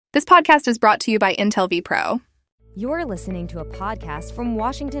This podcast is brought to you by Intel vPro. You're listening to a podcast from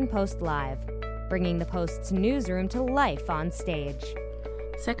Washington Post Live, bringing the Post's newsroom to life on stage.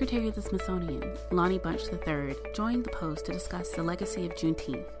 Secretary of the Smithsonian, Lonnie Bunch III, joined the Post to discuss the legacy of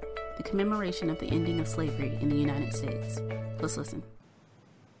Juneteenth, the commemoration of the ending of slavery in the United States. Let's listen.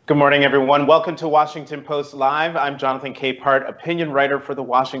 Good morning, everyone. Welcome to Washington Post Live. I'm Jonathan Capehart, opinion writer for the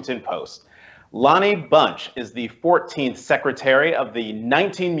Washington Post. Lonnie Bunch is the 14th secretary of the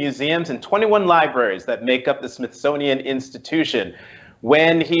 19 museums and 21 libraries that make up the Smithsonian Institution.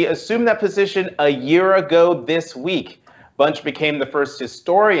 When he assumed that position a year ago this week, Bunch became the first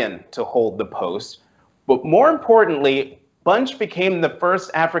historian to hold the post. But more importantly, Bunch became the first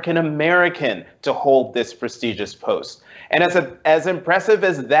African American to hold this prestigious post. And as impressive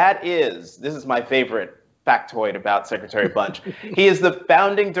as that is, this is my favorite factoid about Secretary Bunch. He is the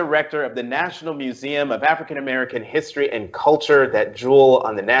founding director of the National Museum of African American History and Culture, that jewel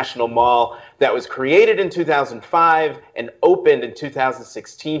on the National Mall that was created in 2005 and opened in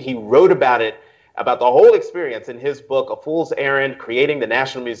 2016. He wrote about the whole experience in his book, A Fool's Errand, Creating the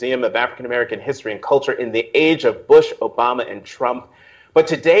National Museum of African American History and Culture in the Age of Bush, Obama, and Trump. But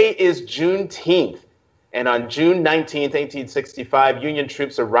today is Juneteenth. And on June 19th, 1865, Union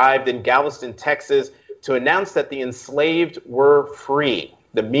troops arrived in Galveston, Texas, to announce that the enslaved were free.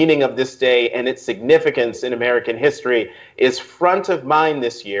 The meaning of this day and its significance in American history is front of mind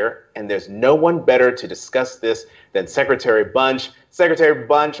this year, and there's no one better to discuss this than Secretary Bunch. Secretary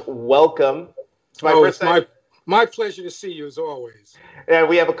Bunch, welcome. It's my pleasure to see you, as always.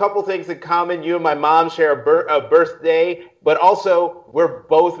 We have a couple things in common. You and my mom share a birthday, but also we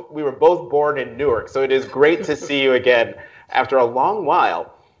were both born in Newark, so it is great to see you again after a long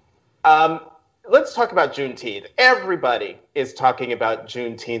while. Let's talk about Juneteenth. Everybody is talking about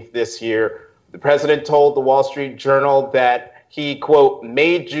Juneteenth this year. The president told the Wall Street Journal that he, quote,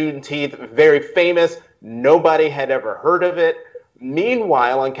 made Juneteenth very famous. Nobody had ever heard of it.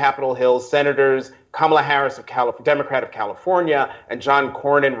 Meanwhile, on Capitol Hill, Senators Kamala Harris, Democrat of California, and John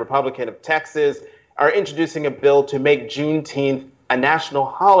Cornyn, Republican of Texas, are introducing a bill to make Juneteenth a national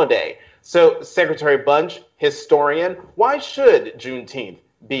holiday. So, Secretary Bunch, historian, why should Juneteenth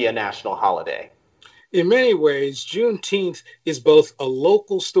be a national holiday? In many ways, Juneteenth is both a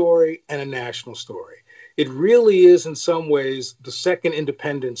local story and a national story. It really is, in some ways, the second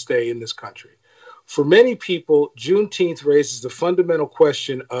Independence Day in this country. For many people, Juneteenth raises the fundamental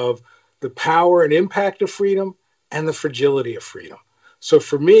question of the power and impact of freedom and the fragility of freedom. So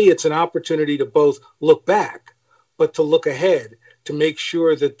for me, it's an opportunity to both look back, but to look ahead, to make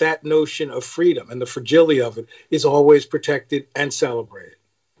sure that that notion of freedom and the fragility of it is always protected and celebrated.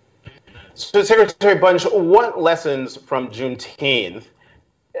 So, Secretary Bunch, what lessons from Juneteenth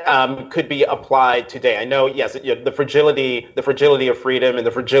could be applied today? I know, yes, the fragility of freedom and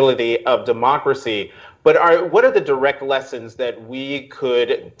the fragility of democracy, but what are the direct lessons that we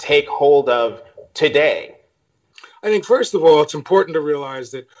could take hold of today? I think, first of all, it's important to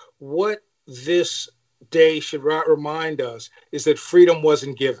realize that what this day should remind us is that freedom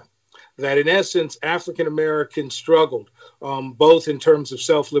wasn't given. That in essence, African Americans struggled, both in terms of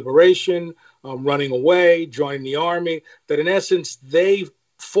self-liberation, running away, joining the army, that in essence, they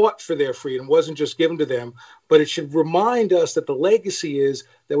fought for their freedom. It wasn't just given to them, but it should remind us that the legacy is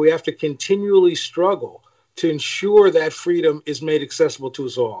that we have to continually struggle to ensure that freedom is made accessible to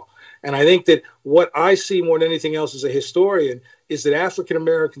us all. And I think that what I see more than anything else as a historian is that African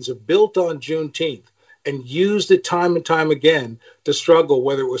Americans have built on Juneteenth and used it time and time again to struggle,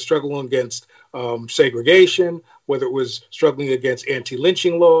 whether it was struggling against segregation, whether it was struggling against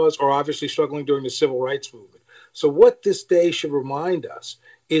anti-lynching laws, or obviously struggling during the civil rights movement. So what this day should remind us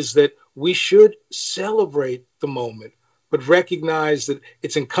is that we should celebrate the moment, but recognize that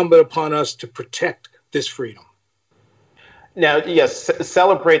it's incumbent upon us to protect this freedom. Now, yes,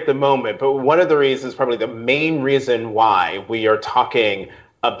 celebrate the moment, but one of the reasons, probably the main reason why we are talking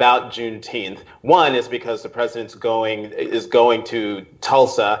about Juneteenth, one is because the president's is going to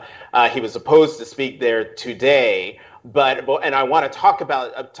Tulsa. He was supposed to speak there today, and I want to talk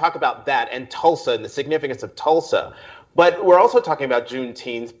about that and Tulsa and the significance of Tulsa. But we're also talking about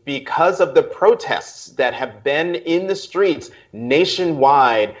Juneteenth because of the protests that have been in the streets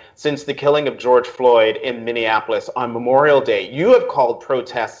nationwide since the killing of George Floyd in Minneapolis on Memorial Day. You have called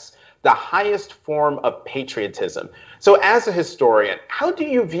protests the highest form of patriotism. So as a historian, how do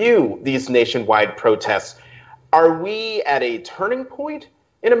you view these nationwide protests? Are we at a turning point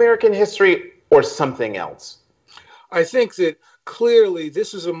in American history or something else? I think that clearly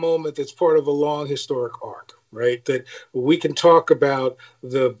this is a moment that's part of a long historic arc, right? That we can talk about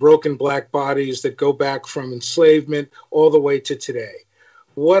the broken Black bodies that go back from enslavement all the way to today.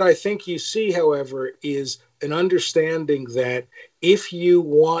 What I think you see, however, is an understanding that if you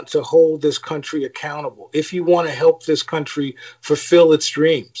want to hold this country accountable, if you want to help this country fulfill its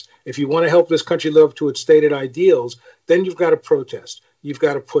dreams, if you want to help this country live up to its stated ideals, then you've got to protest. You've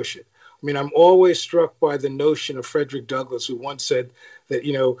got to push it. I mean, I'm always struck by the notion of Frederick Douglass, who once said that,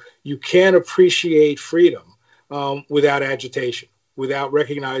 you can't appreciate freedom without agitation, without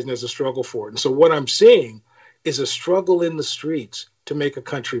recognizing there's a struggle for it. And so what I'm seeing is a struggle in the streets to make a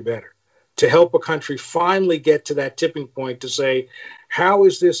country better, to help a country finally get to that tipping point to say, how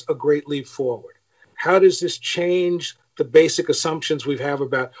is this a great leap forward? How does this change the basic assumptions we have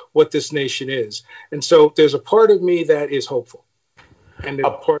about what this nation is? And so there's a part of me that is hopeful, and there's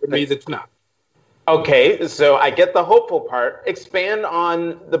a part of me that's not. Okay, so I get the hopeful part. Expand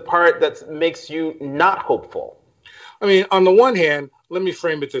on the part that makes you not hopeful. I mean, on the one hand, let me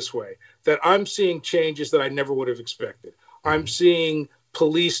frame it this way, that I'm seeing changes that I never would have expected. I'm seeing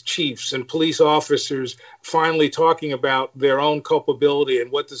police chiefs and police officers finally talking about their own culpability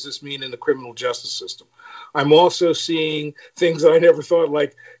and what does this mean in the criminal justice system. I'm also seeing things that I never thought,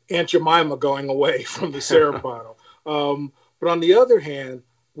 like Aunt Jemima going away from the syrup bottle. But on the other hand,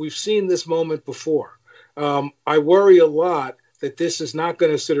 we've seen this moment before. I worry a lot that this is not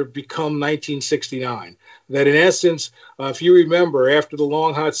going to sort of become 1969. That in essence, if you remember, after the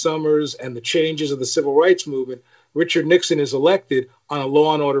long hot summers and the changes of the civil rights movement, Richard Nixon is elected on a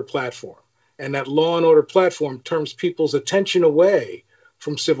law and order platform. And that law and order platform turns people's attention away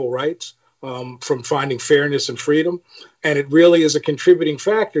from civil rights, from finding fairness and freedom. And it really is a contributing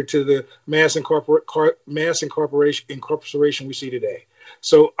factor to the mass incarceration we see today.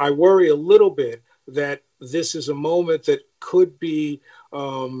 So I worry a little bit that this is a moment that could be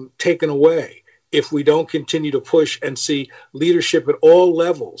taken away if we don't continue to push and see leadership at all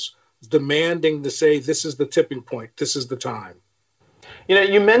levels demanding to say, this is the tipping point, this is the time.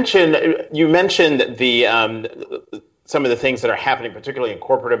 You mentioned the some of the things that are happening, particularly in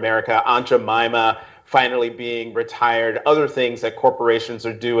corporate America. Aunt Jemima finally being retired, other things that corporations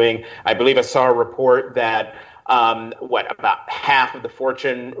are doing. I believe I saw a report that about half of the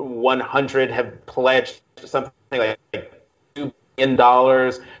Fortune 100 have pledged something like $2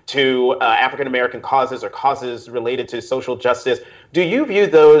 billion to African American causes or causes related to social justice. Do you view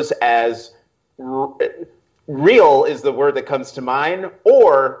those as real is the word that comes to mind,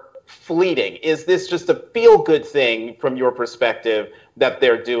 or fleeting? Is this just a feel-good thing from your perspective that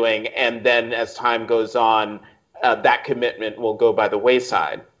they're doing, and then as time goes on, that commitment will go by the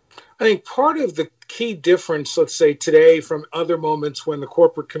wayside? I think part of the key difference, let's say today, from other moments when the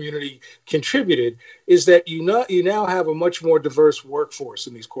corporate community contributed, is that you now have a much more diverse workforce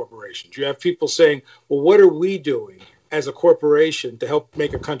in these corporations. You have people saying, well, what are we doing as a corporation to help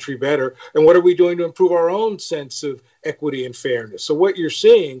make a country better? And what are we doing to improve our own sense of equity and fairness? So what you're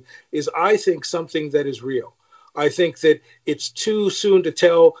seeing is, I think, something that is real. I think that it's too soon to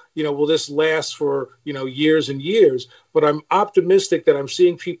tell, will this last for, years and years, but I'm optimistic that I'm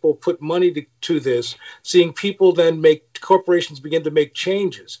seeing people put money to this, seeing people then corporations begin to make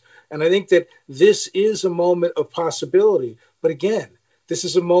changes. And I think that this is a moment of possibility. But again, this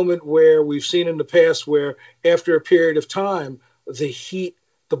is a moment where we've seen in the past where after a period of time, the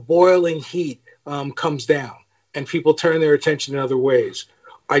boiling heat comes down and people turn their attention in other ways.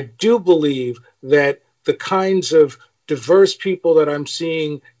 I do believe that the kinds of diverse people that I'm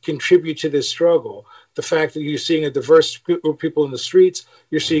seeing contribute to this struggle, the fact that you're seeing a diverse group of people in the streets,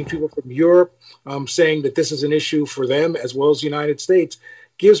 you're seeing people from Europe saying that this is an issue for them as well as the United States,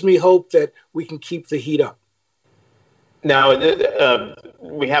 gives me hope that we can keep the heat up. Now,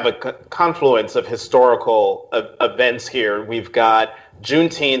 we have a confluence of historical events here. We've got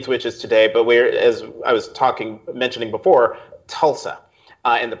Juneteenth, which is today, but as I was mentioning before, Tulsa,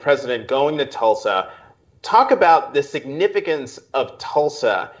 and the president going to Tulsa. Talk about the significance of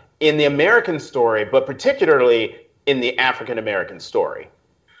Tulsa in the American story, but particularly in the African American story.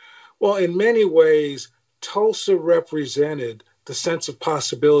 Well, in many ways, Tulsa represented the sense of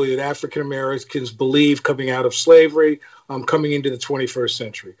possibility that African Americans believe coming out of slavery, coming into the 21st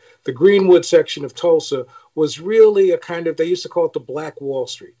century. The Greenwood section of Tulsa was really a kind of, they used to call it the Black Wall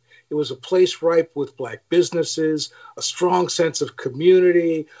Street. It was a place ripe with Black businesses, a strong sense of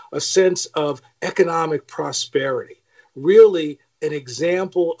community, a sense of economic prosperity, really an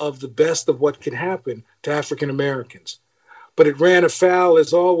example of the best of what can happen to African Americans. But it ran afoul,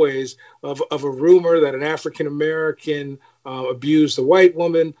 as always, of a rumor that an African American abused a white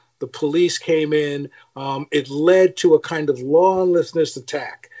woman. The police came in. It led to a kind of lawlessness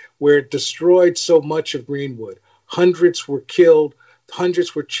attack where it destroyed so much of Greenwood. Hundreds were killed.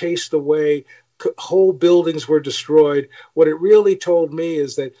 Hundreds were chased away. whole buildings were destroyed. What it really told me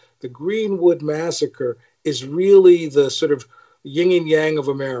is that the Greenwood Massacre is really the sort of yin and yang of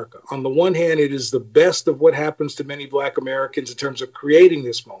America. On the one hand, it is the best of what happens to many Black Americans in terms of creating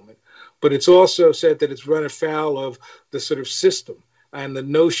this moment, but it's also said that it's run afoul of the sort of system and the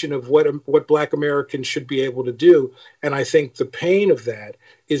notion of what Black Americans should be able to do. And I think the pain of that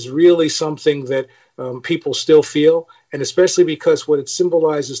is really something that people still feel, and especially because what it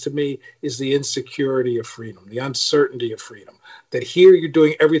symbolizes to me is the insecurity of freedom, the uncertainty of freedom, that here you're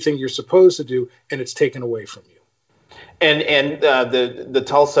doing everything you're supposed to do, and it's taken away from you. And the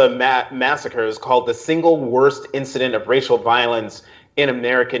Tulsa massacre is called the single worst incident of racial violence in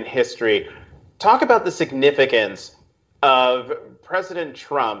American history. Talk about the significance of President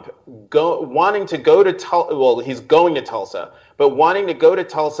Trump wanting to go to Tulsa. Well, he's going to Tulsa, but wanting to go to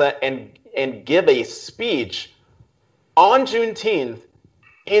Tulsa and give a speech on Juneteenth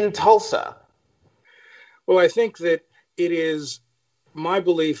in Tulsa. Well, I think that it is, my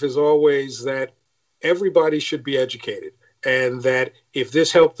belief is always that everybody should be educated, and that if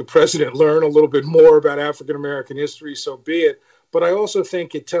this helped the president learn a little bit more about African American history, so be it. But I also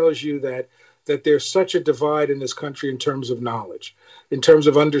think it tells you that there's such a divide in this country in terms of knowledge, in terms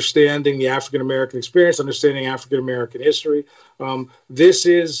of understanding the African American experience, understanding African American history. This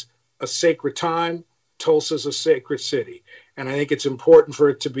is a sacred time. Tulsa's a sacred city. And I think it's important for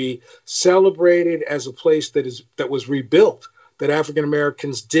it to be celebrated as a place that was rebuilt, that African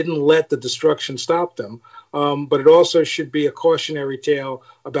Americans didn't let the destruction stop them. But it also should be a cautionary tale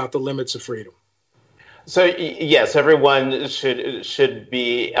about the limits of freedom. So yes, everyone should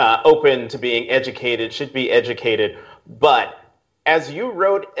be open to being educated, should be educated. But as you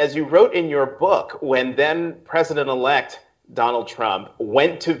wrote in your book, when then President-elect Donald Trump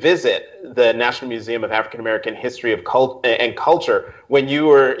went to visit the National Museum of African American History and Culture, when you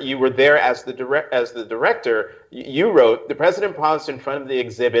were there as the director, you wrote, the president paused in front of the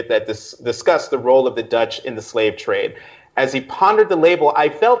exhibit that discussed the role of the Dutch in the slave trade. As he pondered the label, I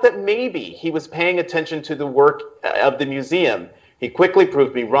felt that maybe he was paying attention to the work of the museum. He quickly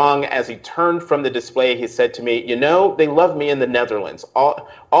proved me wrong. As he turned from the display, he said to me, "You know, they love me in the Netherlands." All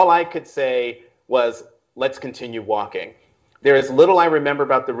I could say was, "Let's continue walking." There is little I remember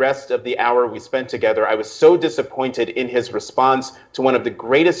about the rest of the hour we spent together. I was so disappointed in his response to one of the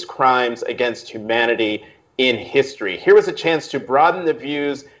greatest crimes against humanity in history. Here was a chance to broaden the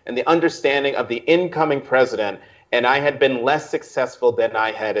views and the understanding of the incoming president, and I had been less successful than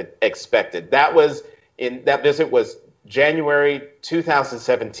I had expected. That visit was January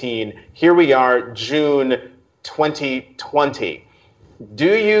 2017. Here we are, June 2020.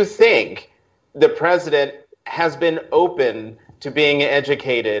 Do you think the president has been open to being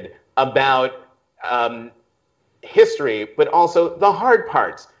educated about history, but also the hard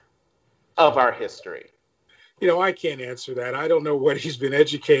parts of our history? You know, I can't answer that. I don't know what he's been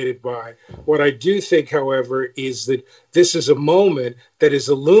educated by. What I do think, however, is that this is a moment that is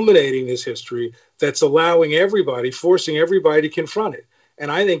illuminating this history, that's allowing everybody, forcing everybody to confront it.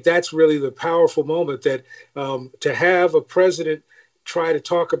 And I think that's really the powerful moment, that to have a president try to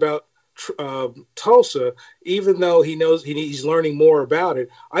talk about Tulsa, even though he knows he's learning more about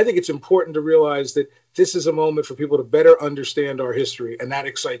it, I think it's important to realize that this is a moment for people to better understand our history, and that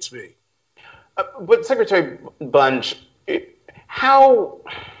excites me. But Secretary Bunch, how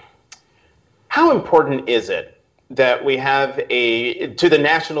important is it that we have to the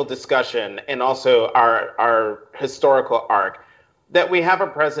national discussion and also our historical arc, that we have a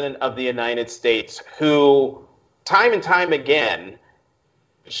president of the United States who time and time again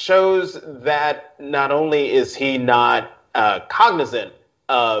shows that not only is he not cognizant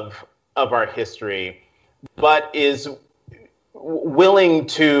of our history, but is willing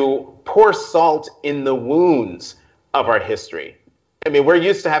to pour salt in the wounds of our history. I mean, we're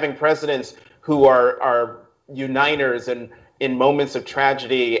used to having presidents who are uniters and in moments of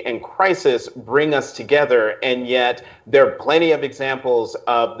tragedy and crisis bring us together, and yet there are plenty of examples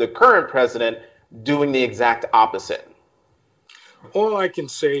of the current president doing the exact opposite. All I can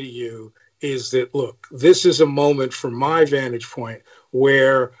say to you is that, look, this is a moment from my vantage point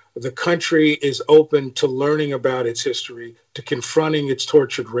where the country is open to learning about its history, to confronting its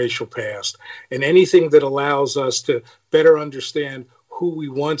tortured racial past, and anything that allows us to better understand who we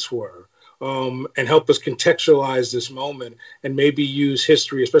once were, and help us contextualize this moment and maybe use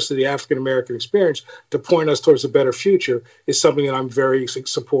history, especially the African American experience, to point us towards a better future, is something that I'm very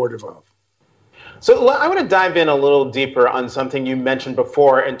supportive of. So I want to dive in a little deeper on something you mentioned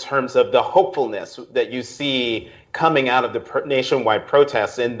before in terms of the hopefulness that you see coming out of the nationwide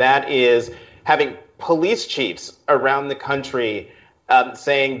protests, and that is having police chiefs around the country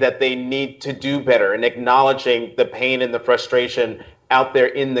saying that they need to do better and acknowledging the pain and the frustration out there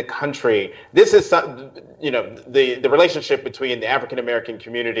in the country. This is, the relationship between the African American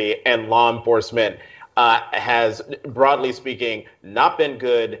community and law enforcement has, broadly speaking, not been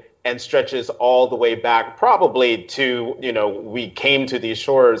good and stretches all the way back probably to, we came to these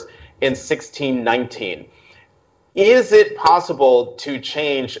shores in 1619. Is it possible to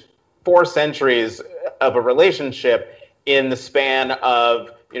change 4 centuries of a relationship in the span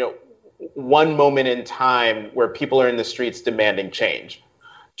of, one moment in time where people are in the streets demanding change?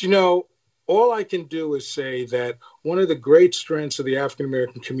 All I can do is say that one of the great strengths of the African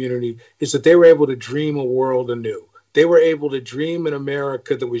American community is that they were able to dream a world anew. They were able to dream an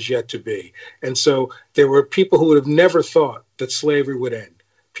America that was yet to be. And so there were people who would have never thought that slavery would end.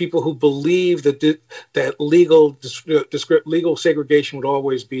 People who believed that legal segregation would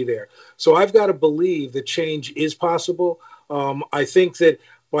always be there. So I've got to believe that change is possible. I think that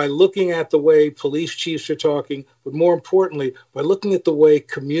by looking at the way police chiefs are talking, but more importantly, by looking at the way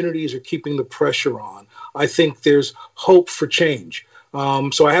communities are keeping the pressure on, I think there's hope for change.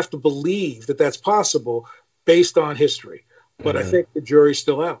 So I have to believe that that's possible based on history. But I think the jury's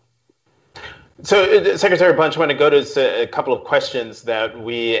still out. So, Secretary Bunch, I want to go to a couple of questions that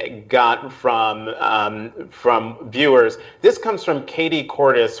we got from viewers. This comes from Katie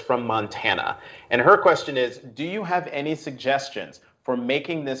Cordes from Montana. And her question is, do you have any suggestions for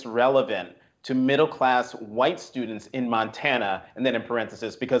making this relevant to middle-class white students in Montana? And then in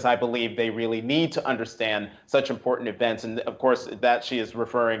parentheses, because I believe they really need to understand such important events. And of course, that she is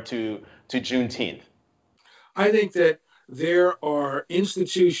referring to Juneteenth. I think that there are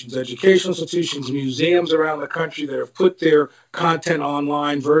institutions, educational institutions, museums around the country that have put their content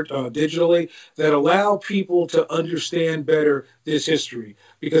online digitally that allow people to understand better this history.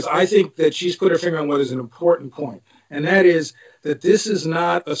 Because I think that she's put her finger on what is an important point. And that is that this is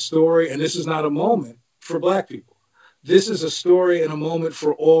not a story and this is not a moment for Black people. This is a story and a moment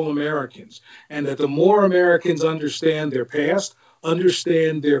for all Americans. And that the more Americans understand their past,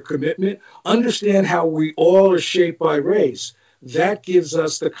 understand their commitment, understand how we all are shaped by race, that gives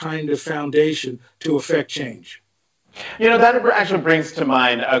us the kind of foundation to affect change. That actually brings to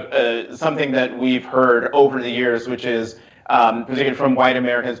mind something that we've heard over the years, which is, particularly from white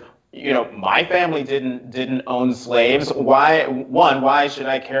Americans, my family didn't own slaves. Why should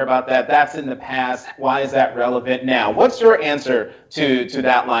I care about that? That's in the past. Why is that relevant now? What's your answer to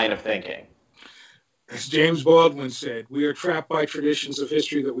that line of thinking? As James Baldwin said, we are trapped by traditions of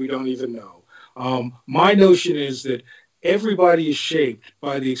history that we don't even know. My notion is that everybody is shaped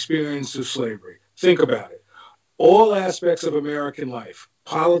by the experience of slavery. Think about it. All aspects of American life,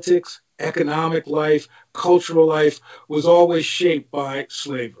 politics, economic life, cultural life, was always shaped by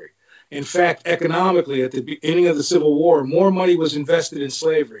slavery. In fact, economically, at the beginning of the Civil War, more money was invested in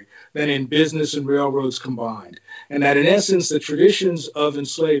slavery than in business and railroads combined. And that, in essence, the traditions of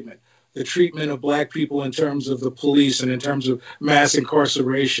enslavement, the treatment of Black people in terms of the police and in terms of mass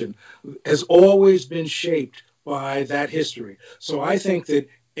incarceration, has always been shaped by that history. So I think that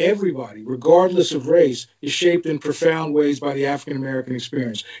everybody, regardless of race, is shaped in profound ways by the African American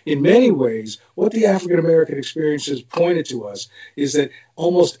experience. In many ways, what the African American experience has pointed to us is that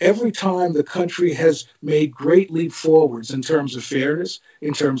almost every time the country has made great leap forwards in terms of fairness,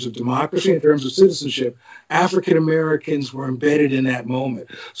 in terms of democracy, in terms of citizenship, African Americans were embedded in that moment.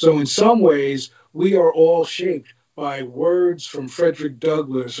 So in some ways, we are all shaped by words from Frederick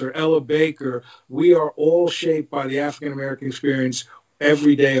Douglass or Ella Baker. We are all shaped by the African American experience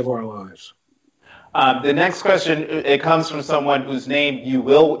every day of our lives. The next question, it comes from someone whose name you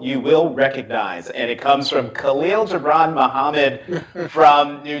will recognize, and it comes from Khalil Gibran Muhammad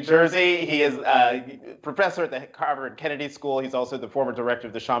from New Jersey. He is a professor at the Harvard Kennedy School. He's also the former director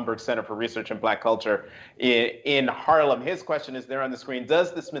of the Schomburg Center for Research in Black Culture in Harlem. His question is there on the screen.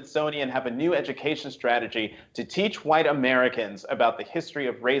 Does the Smithsonian have a new education strategy to teach white Americans about the history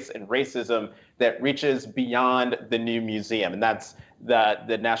of race and racism that reaches beyond the new museum? And that's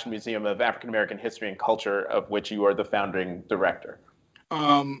the National Museum of African American History and Culture, of which you are the founding director.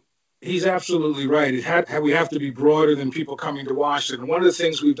 He's absolutely right. We have to be broader than people coming to Washington. One of the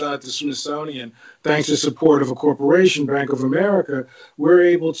things we've done at the Smithsonian, thanks to support of a corporation, Bank of America, we're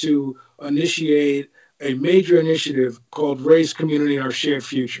able to initiate a major initiative called Race, Community, and Our Shared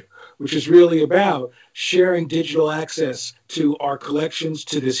Future, which is really about sharing digital access to our collections,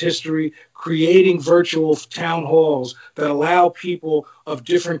 to this history, creating virtual town halls that allow people of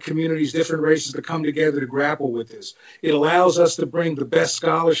different communities, different races to come together to grapple with this. It allows us to bring the best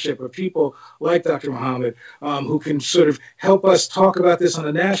scholarship of people like Dr. Muhammad, who can sort of help us talk about this on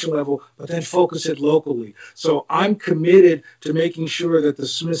a national level, but then focus it locally. So I'm committed to making sure that the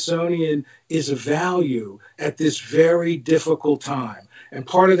Smithsonian is a value at this very difficult time. And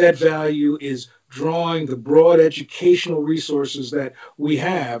part of that value is drawing the broad educational resources that we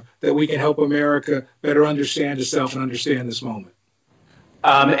have that we can help America better understand itself and understand this moment.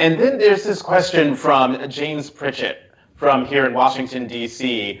 And then there's this question from James Pritchett from here in Washington,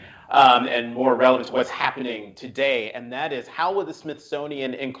 D.C., and more relevant to what's happening today, and that is, how will the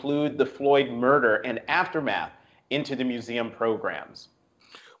Smithsonian include the Floyd murder and aftermath into the museum programs?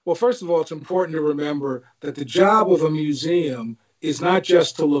 Well, first of all, it's important to remember that the job of a museum is not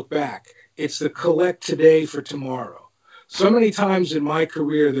just to look back. It's to collect today for tomorrow. So many times in my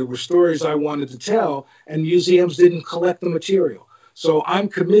career, there were stories I wanted to tell, and museums didn't collect the material. So I'm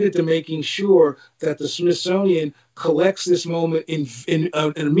committed to making sure that the Smithsonian collects this moment in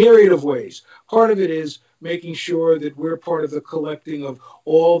a myriad of ways. Part of it is making sure that we're part of the collecting of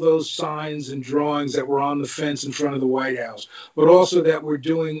all those signs and drawings that were on the fence in front of the White House, but also that we're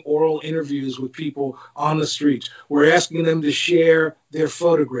doing oral interviews with people on the streets. We're asking them to share their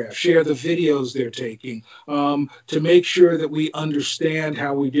photographs, share the videos they're taking, to make sure that we understand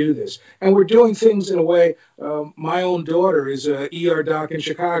how we do this. And we're doing things in a way, my own daughter is an ER doc in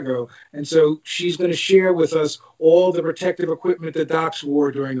Chicago, and so she's going to share with us all the protective equipment that docs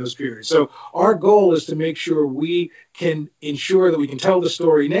wore during those periods. So our goal is to make sure we can ensure that we can tell the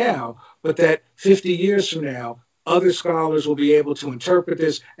story now, but that 50 years from now, other scholars will be able to interpret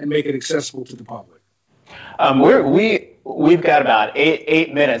this and make it accessible to the public. We've got about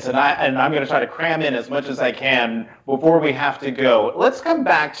eight minutes, and I'm going to try to cram in as much as I can before we have to go. Let's come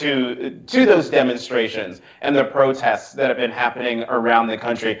back to those demonstrations and the protests that have been happening around the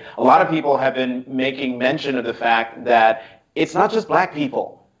country. A lot of people have been making mention of the fact that it's not just black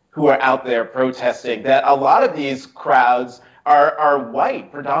people who are out there protesting, that a lot of these crowds are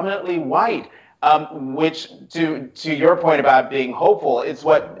white, predominantly white. Which, to your point about being hopeful, it's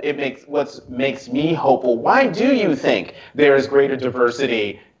what makes me hopeful. Why do you think there is greater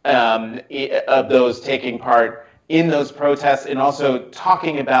diversity of those taking part in those protests and also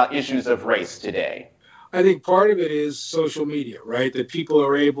talking about issues of race today? I think part of it is social media, right? That people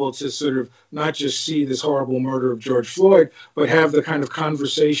are able to sort of not just see this horrible murder of George Floyd, but have the kind of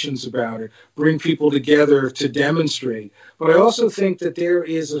conversations about it, bring people together to demonstrate. But I also think that there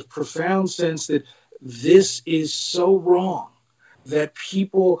is a profound sense that this is so wrong, that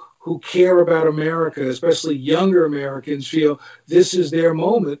people who care about America, especially younger Americans, feel this is their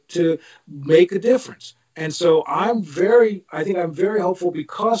moment to make a difference. And so I think I'm very hopeful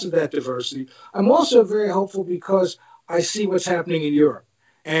because of that diversity. I'm also very hopeful because I see what's happening in Europe.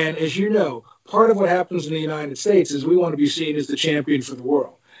 And as you know, part of what happens in the United States is we want to be seen as the champion for the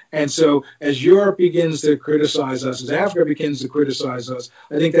world. And so as Europe begins to criticize us, as Africa begins to criticize us,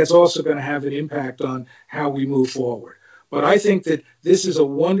 I think that's also going to have an impact on how we move forward. But I think that this is a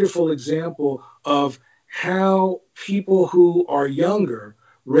wonderful example of how people who are younger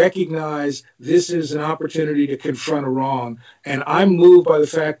recognize this is an opportunity to confront a wrong. And I'm moved by the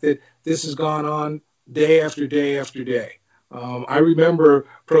fact that this has gone on day after day after day. I remember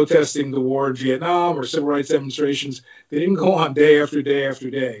protesting the war in Vietnam or civil rights demonstrations. They didn't go on day after day after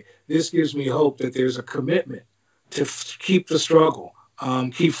day. This gives me hope that there's a commitment to keep the struggle,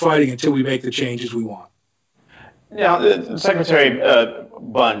 keep fighting until we make the changes we want. Now, Secretary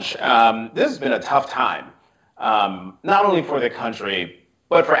Bunch, this has been a tough time, not only for the country,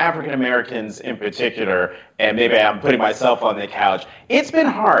 but for African Americans in particular, and maybe I'm putting myself on the couch. It's been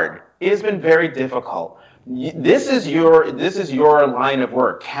hard. It has been very difficult. This is your line of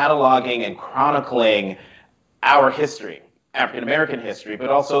work, cataloging and chronicling our history, African American history, but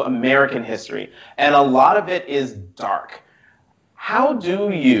also American history. And a lot of it is dark. How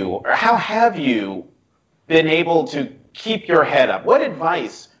have you been able to keep your head up? What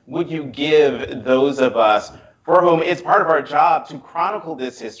advice would you give those of us for whom it's part of our job to chronicle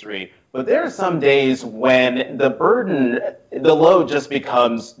this history, but there are some days when the load just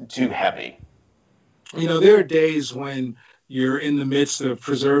becomes too heavy? You know, there are days when you're in the midst of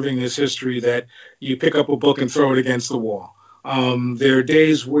preserving this history that you pick up a book and throw it against the wall. There are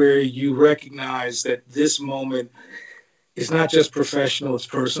days where you recognize that this moment is not just professional, it's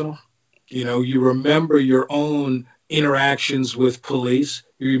personal. You know, you remember your own interactions with police.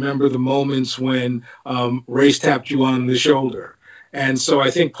 You remember the moments when race tapped you on the shoulder. And so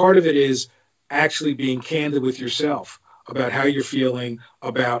I think part of it is actually being candid with yourself about how you're feeling,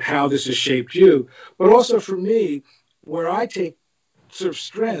 about how this has shaped you. But also for me, where I take sort of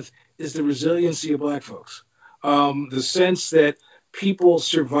strength is the resiliency of Black folks. The sense that people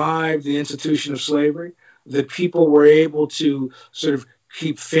survived the institution of slavery, that people were able to sort of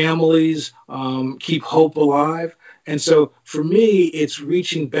keep families, keep hope alive. And so for me, it's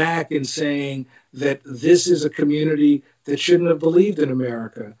reaching back and saying that this is a community that shouldn't have believed in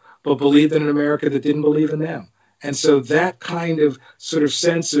America, but believed in an America that didn't believe in them. And so that kind of sort of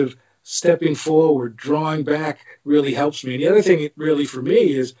sense of stepping forward, drawing back really helps me. And the other thing really for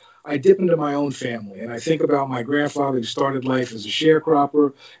me is I dip into my own family, and I think about my grandfather who started life as a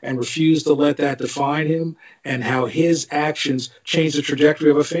sharecropper and refused to let that define him, and how his actions changed the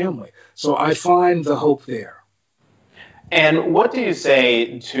trajectory of a family. So I find the hope there. And what do you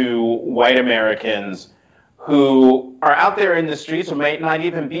say to white Americans who are out there in the streets, or might not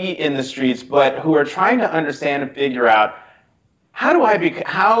even be in the streets, but who are trying to understand and figure out, how do I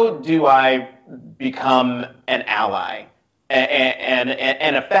become an ally?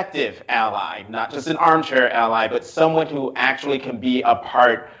 An effective ally, not just an armchair ally, but someone who actually can be a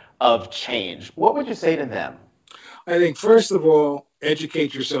part of change. What would you say to them? I think, first of all,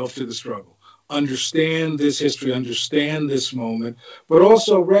 educate yourself to the struggle. Understand this history, understand this moment, but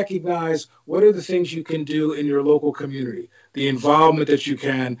also recognize what are the things you can do in your local community, the involvement that you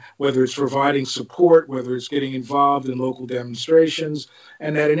can, whether it's providing support, whether it's getting involved in local demonstrations,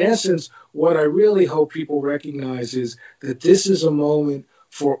 and that in essence, what I really hope people recognize is that this is a moment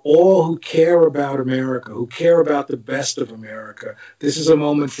for all who care about America, who care about the best of America. This is a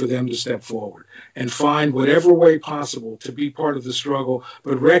moment for them to step forward and find whatever way possible to be part of the struggle,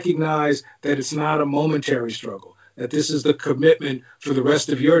 but recognize that it's not a momentary struggle, that this is the commitment for the rest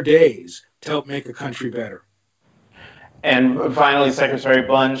of your days to help make a country better. And finally, Secretary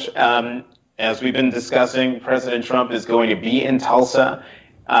Bunch, as we've been discussing, President Trump is going to be in Tulsa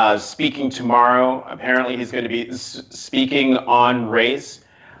speaking tomorrow. Apparently, he's going to be speaking on race.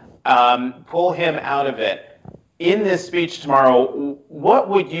 Pull him out of it. In this speech tomorrow, what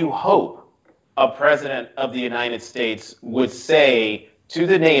would you hope a president of the United States would say to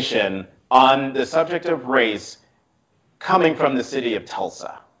the nation on the subject of race coming from the city of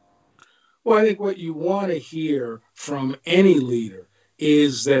Tulsa? Well, I think what you want to hear from any leader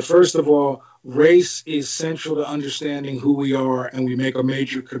is that, first of all, race is central to understanding who we are, and we make a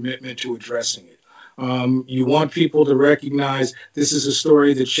major commitment to addressing it. You want people to recognize this is a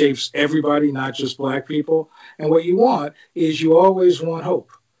story that shapes everybody, not just Black people. And what you want is you always want hope.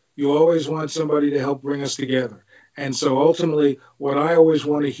 You always want somebody to help bring us together. And so ultimately, what I always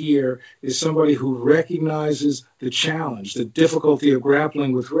want to hear is somebody who recognizes the challenge, the difficulty of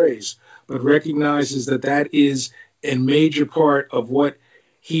grappling with race, but recognizes that that is a major part of what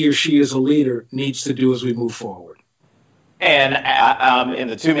he or she as a leader needs to do as we move forward. And in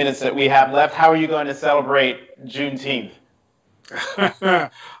the 2 minutes that we have left, how are you going to celebrate Juneteenth?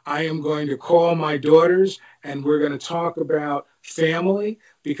 I am going to call my daughters, and we're going to talk about family,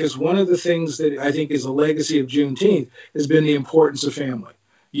 because one of the things that I think is a legacy of Juneteenth has been the importance of family.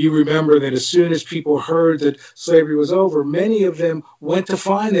 You remember that as soon as people heard that slavery was over, many of them went to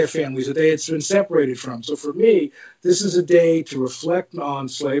find their families that they had been separated from. So for me, this is a day to reflect on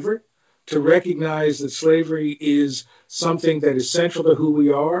slavery, to recognize that slavery is something that is central to who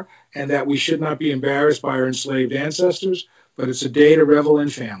we are, and that we should not be embarrassed by our enslaved ancestors, but it's a day to revel in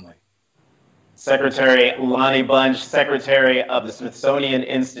family. Secretary Lonnie Bunch, Secretary of the Smithsonian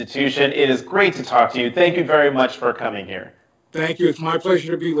Institution, it is great to talk to you. Thank you very much for coming here. Thank you. It's my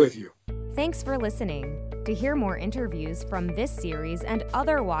pleasure to be with you. Thanks for listening. To hear more interviews from this series and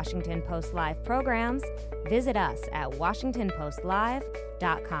other Washington Post Live programs, visit us at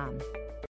WashingtonPostLive.com.